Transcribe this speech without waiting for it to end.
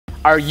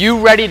Are you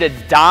ready to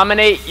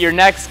dominate your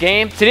next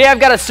game? Today I've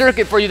got a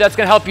circuit for you that's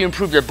gonna help you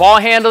improve your ball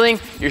handling,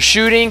 your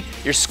shooting,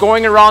 your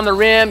scoring around the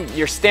rim,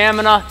 your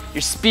stamina,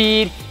 your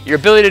speed, your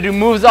ability to do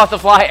moves off the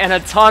fly, and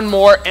a ton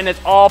more, and it's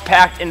all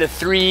packed into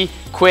 3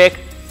 quick,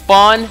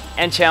 fun,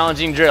 and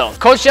challenging drills.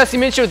 Coach Jesse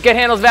Muench with Get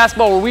Handles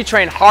Basketball, where we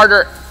train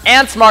harder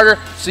and smarter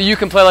so you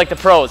can play like the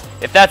pros.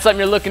 If that's something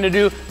you're looking to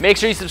do, make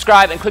sure you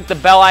subscribe and click the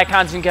bell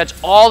icon so you can catch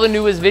all the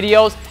newest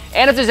videos.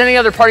 And if there's any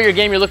other part of your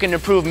game you're looking to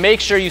improve, make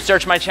sure you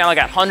search my channel. I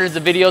got hundreds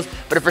of videos.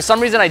 But if for some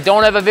reason I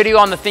don't have a video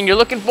on the thing you're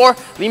looking for,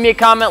 leave me a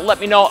comment, let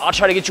me know. I'll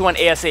try to get you one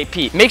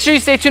ASAP. Make sure you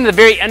stay tuned to the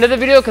very end of the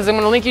video because I'm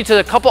going to link you to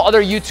a couple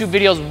other YouTube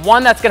videos.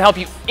 One that's going to help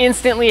you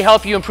instantly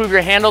help you improve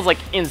your handles like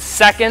in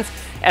seconds,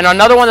 and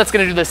another one that's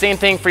gonna do the same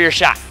thing for your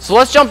shot. So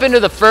let's jump into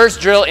the first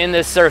drill in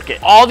this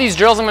circuit. All these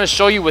drills I'm gonna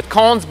show you with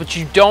cones, but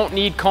you don't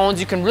need cones.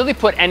 You can really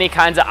put any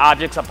kinds of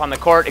objects up on the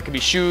court. It could be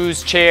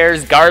shoes,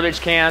 chairs, garbage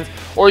cans,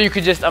 or you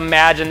could just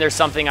imagine there's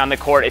something on the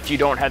court if you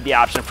don't have the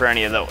option for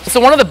any of those. So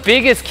one of the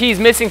biggest keys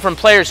missing from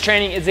players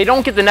training is they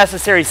don't get the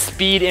necessary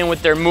speed in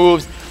with their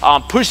moves,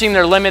 pushing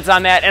their limits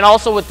on that, and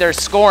also with their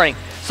scoring.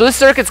 So this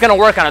circuit's gonna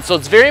work on it. So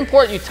it's very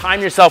important you time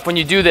yourself when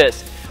you do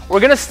this. We're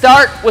gonna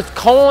start with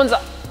cones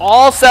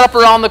all set up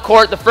around the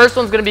court. The first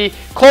one's gonna be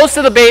close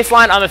to the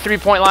baseline on the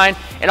 3-point line,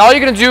 and all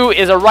you're gonna do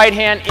is a right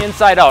hand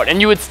inside out,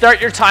 and you would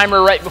start your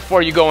timer right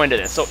before you go into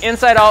this. So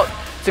inside out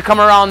to come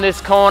around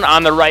this cone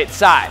on the right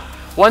side.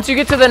 Once you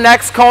get to the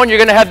next cone, you're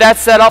gonna have that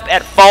set up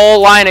at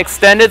foul line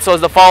extended, so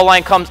as the foul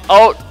line comes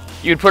out,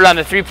 you'd put it on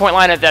the 3-point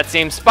line at that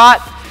same spot,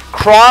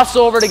 cross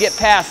over to get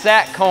past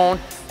that cone,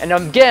 and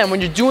again,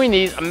 when you're doing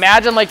these,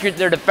 imagine like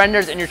they're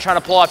defenders and you're trying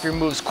to pull off your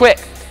moves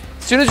quick.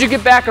 As soon as you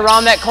get back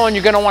around that cone,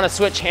 you're gonna wanna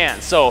switch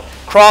hands. So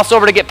cross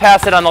over to get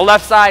past it on the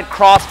left side,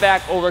 cross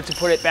back over to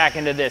put it back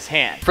into this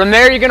hand. From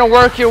there, you're gonna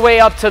work your way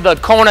up to the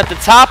cone at the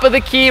top of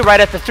the key, right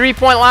at the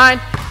 3-point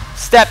line.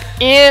 Step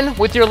in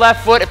with your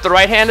left foot if the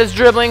right hand is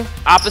dribbling,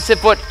 opposite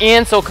foot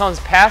in so it comes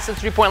past the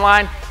 3-point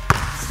line,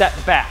 step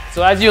back.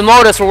 So as you'll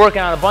notice, we're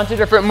working on a bunch of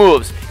different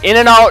moves. In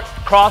and out,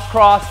 cross,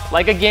 cross,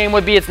 like a game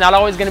would be. It's not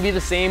always gonna be the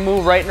same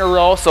move right in a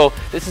row, so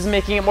this is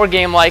making it more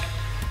game-like.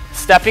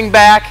 Stepping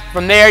back,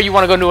 from there you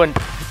want to go into a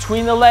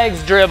between the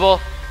legs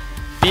dribble,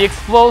 be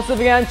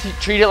explosive again,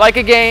 treat it like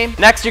a game.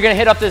 Next you're going to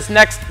hit up this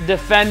next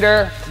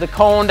defender, the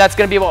cone, that's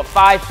going to be about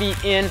 5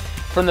 feet in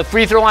from the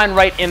free throw line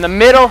right in the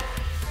middle,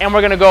 and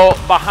we're going to go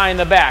behind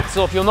the back.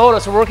 So if you'll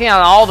notice, we're working on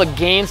all the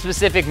game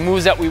specific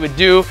moves that we would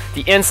do,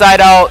 the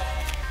inside out,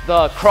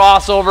 the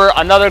crossover,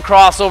 another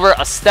crossover,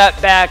 a step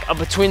back, a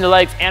between the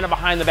legs, and a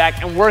behind the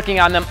back, and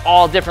working on them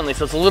all differently.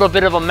 So it's a little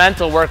bit of a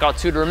mental workout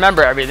too to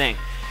remember everything,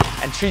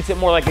 and treats it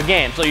more like a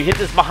game. So you hit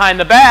this behind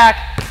the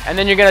back, and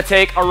then you're gonna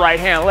take a right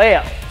hand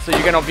layup. So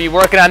you're gonna be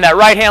working on that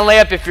right hand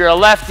layup. If you're a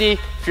lefty,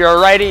 if you're a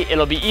righty,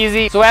 it'll be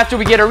easy. So after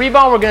we get a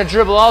rebound, we're gonna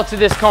dribble out to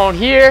this cone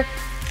here,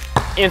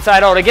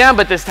 inside out again,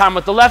 but this time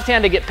with the left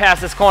hand to get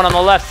past this cone on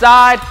the left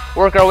side,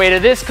 work our way to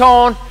this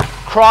cone,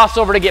 cross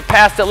over to get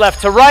past it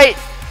left to right,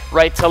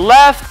 right to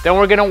left. Then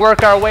we're gonna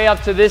work our way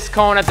up to this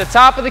cone at the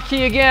top of the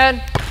key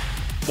again.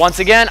 Once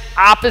again,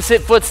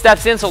 opposite foot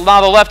steps in, so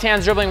now the left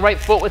hand's dribbling, right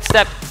foot would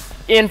step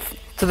in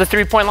to the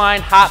 3-point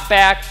line, hop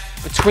back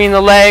between the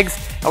legs,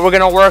 and we're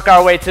gonna work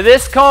our way to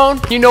this cone.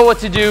 You know what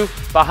to do.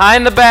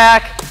 Behind the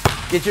back,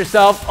 get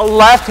yourself a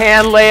left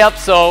hand layup.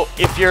 So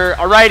if you're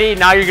a righty,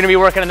 now you're gonna be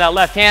working on that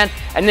left hand,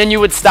 and then you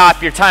would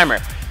stop your timer.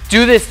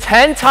 Do this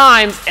 10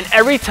 times, and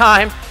every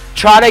time,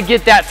 try to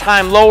get that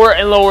time lower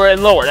and lower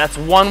and lower. That's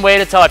one way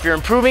to tell if you're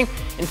improving.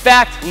 In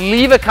fact,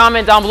 leave a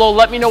comment down below.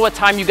 Let me know what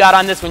time you got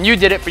on this when you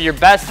did it for your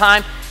best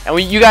time. And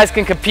you guys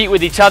can compete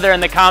with each other in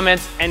the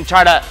comments and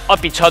try to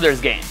up each other's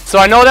game. So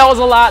I know that was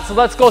a lot, so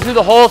let's go through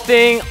the whole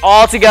thing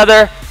all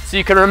together so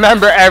you can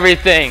remember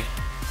everything.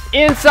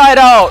 Inside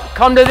out,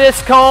 come to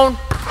this cone,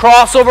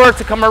 cross over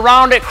to come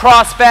around it,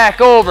 cross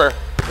back over.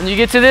 When you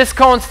get to this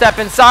cone, step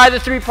inside the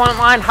 3-point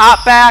line,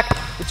 hop back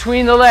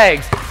between the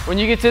legs. When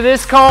you get to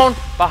this cone,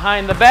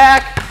 behind the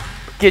back,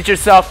 get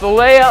yourself the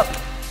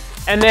layup,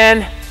 and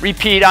then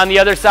repeat on the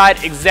other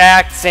side,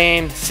 exact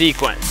same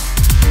sequence.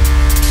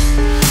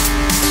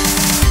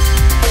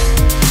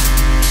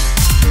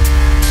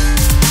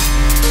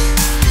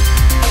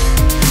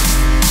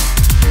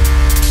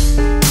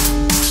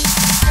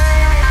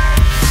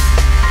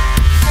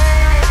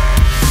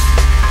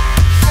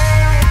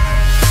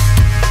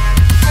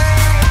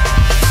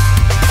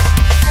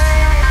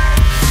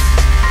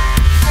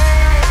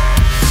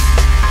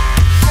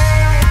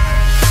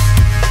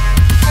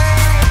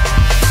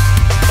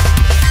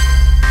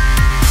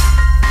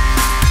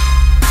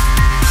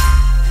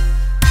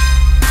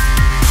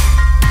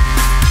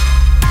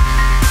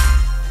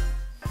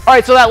 All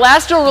right, so that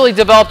last drill really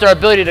developed our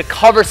ability to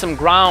cover some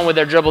ground with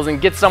our dribbles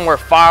and get somewhere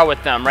far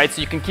with them, right?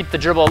 So you can keep the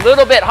dribble a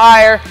little bit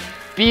higher,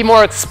 be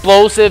more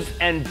explosive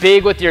and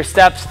big with your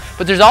steps.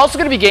 But there's also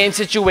going to be game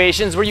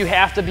situations where you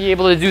have to be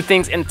able to do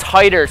things in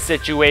tighter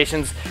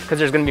situations because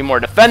there's going to be more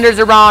defenders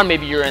around.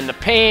 Maybe you're in the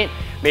paint.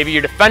 Maybe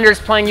your defender's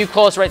playing you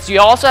close, right? So you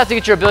also have to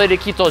get your ability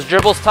to keep those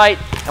dribbles tight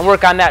and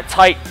work on that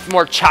tight,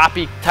 more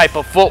choppy type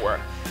of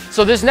footwork.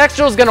 So this next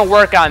drill is gonna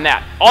work on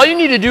that. All you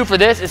need to do for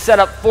this is set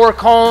up 4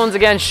 cones.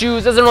 Again,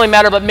 shoes, doesn't really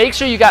matter, but make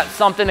sure you got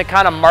something to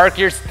kind of mark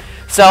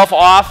yourself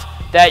off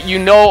that you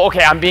know,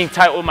 okay, I'm being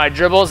tight with my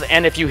dribbles,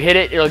 and if you hit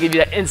it, it'll give you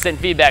that instant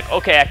feedback.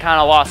 Okay, I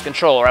kind of lost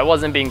control, or I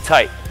wasn't being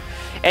tight.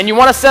 And you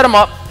want to set them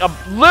up a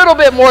little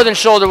bit more than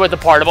shoulder width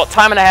apart, about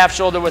 1.5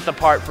 shoulder width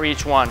apart for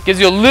each one.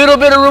 Gives you a little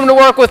bit of room to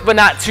work with, but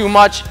not too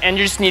much, and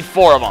you just need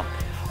 4 of them.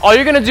 All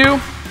you're gonna do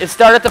is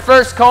start at the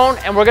first cone,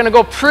 and we're gonna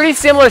go pretty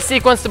similar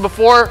sequence to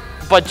before,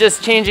 but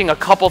just changing a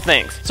couple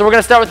things. So we're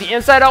gonna start with the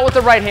inside out with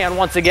the right hand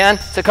once again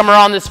to come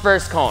around this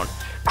first cone.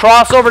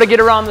 Cross over to get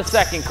around the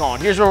second cone.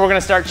 Here's where we're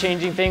gonna start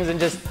changing things and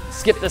just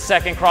skip the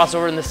second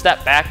crossover and the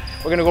step back.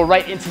 We're gonna go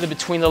right into the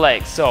between the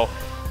legs. So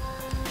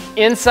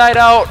inside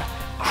out,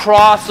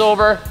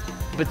 crossover,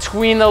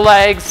 between the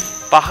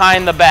legs,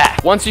 behind the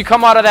back. Once you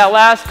come out of that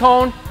last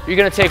cone, you're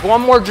gonna take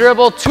 1 more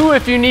dribble, 2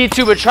 if you need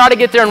to, but try to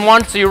get there in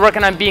 1 so you're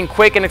working on being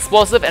quick and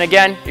explosive. And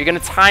again, you're gonna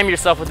time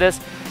yourself with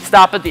this.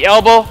 Stop at the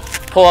elbow,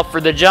 pull up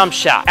for the jump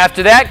shot.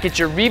 After that, get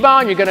your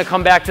rebound. You're gonna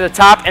come back to the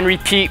top and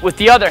repeat with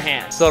the other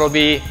hand. So it'll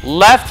be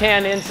left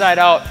hand inside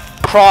out,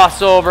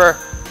 crossover,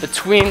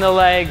 between the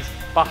legs,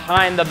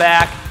 behind the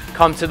back,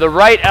 come to the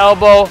right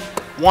elbow,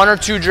 1 or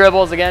 2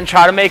 dribbles. Again,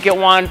 try to make it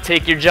 1,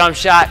 take your jump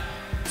shot,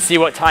 see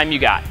what time you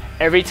got.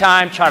 Every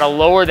time, try to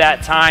lower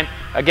that time.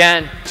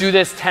 Again, do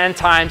this 10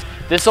 times.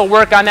 This will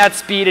work on that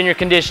speed and your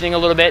conditioning a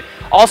little bit.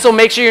 Also,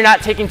 make sure you're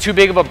not taking too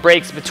big of a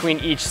breaks between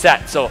each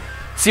set. So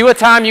see what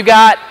time you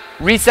got,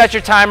 reset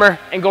your timer,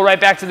 and go right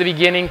back to the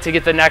beginning to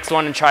get the next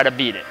one and try to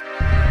beat it.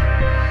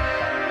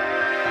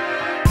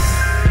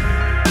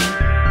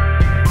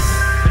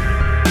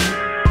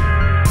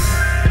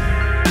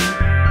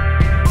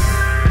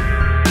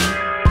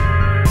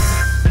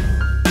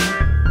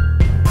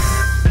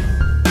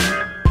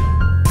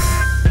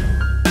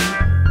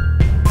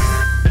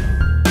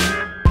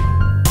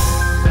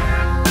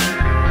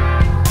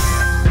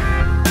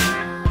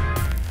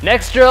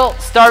 Next drill,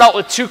 start out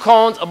with 2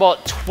 cones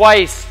about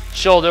twice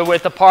shoulder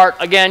width apart.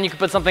 Again, you can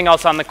put something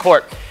else on the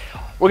court.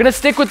 We're gonna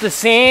stick with the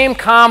same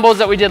combos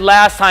that we did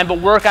last time, but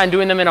work on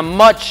doing them in a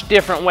much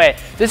different way.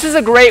 This is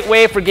a great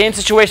way for game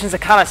situations to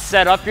kind of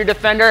set up your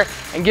defender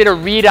and get a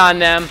read on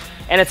them.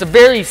 And it's a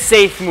very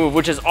safe move,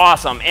 which is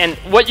awesome. And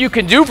what you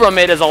can do from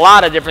it is a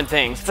lot of different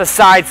things. It's a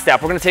side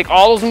step. We're gonna take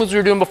all those moves we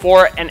were doing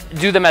before and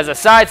do them as a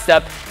side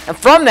step. And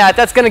from that,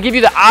 that's gonna give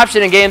you the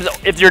option in games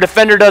if your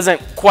defender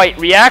doesn't quite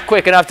react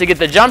quick enough to get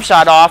the jump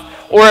shot off,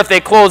 or if they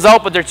close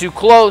out but they're too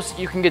close,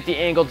 you can get the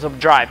angle to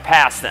drive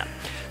past them.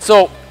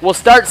 So we'll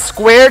start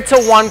squared to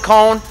 1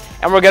 cone,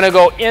 and we're gonna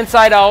go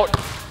inside out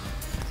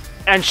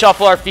and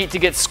shuffle our feet to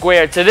get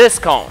squared to this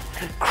cone.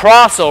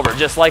 Crossover,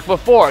 just like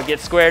before, get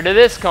squared to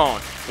this cone.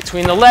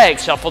 Between the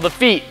legs, shuffle the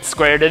feet,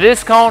 square to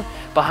this cone,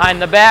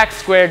 behind the back,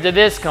 square to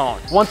this cone.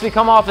 Once we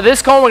come off of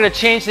this cone, we're gonna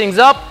change things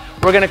up.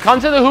 We're gonna come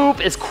to the hoop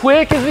as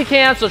quick as we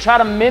can, so try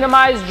to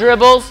minimize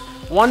dribbles,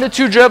 1 to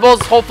 2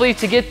 dribbles, hopefully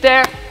to get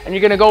there, and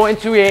you're gonna go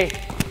into a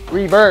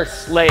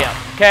reverse layup,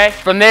 okay?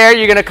 From there,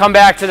 you're gonna come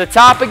back to the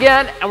top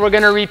again, and we're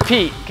gonna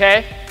repeat,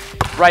 okay?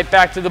 Right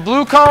back to the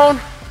blue cone.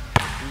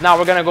 Now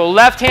we're gonna go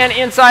left hand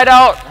inside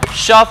out,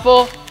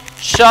 shuffle,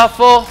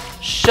 shuffle,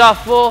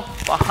 shuffle,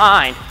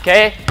 behind,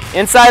 okay?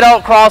 Inside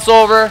out,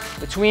 crossover,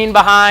 between,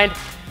 behind.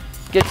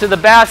 Get to the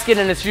basket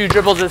in as few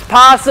dribbles as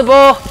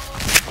possible.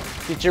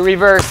 Get your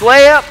reverse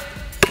layup.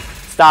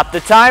 Stop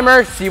the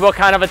timer, see what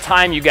kind of a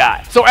time you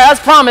got. So as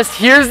promised,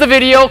 here's the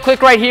video.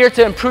 Click right here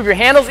to improve your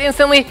handles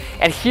instantly,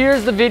 and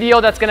here's the video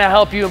that's gonna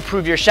help you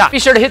improve your shot. Be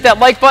sure to hit that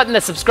like button,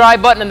 the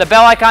subscribe button, and the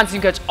bell icon so you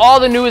can catch all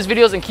the newest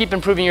videos and keep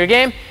improving your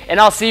game, and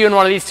I'll see you in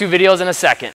one of these 2 videos in a second.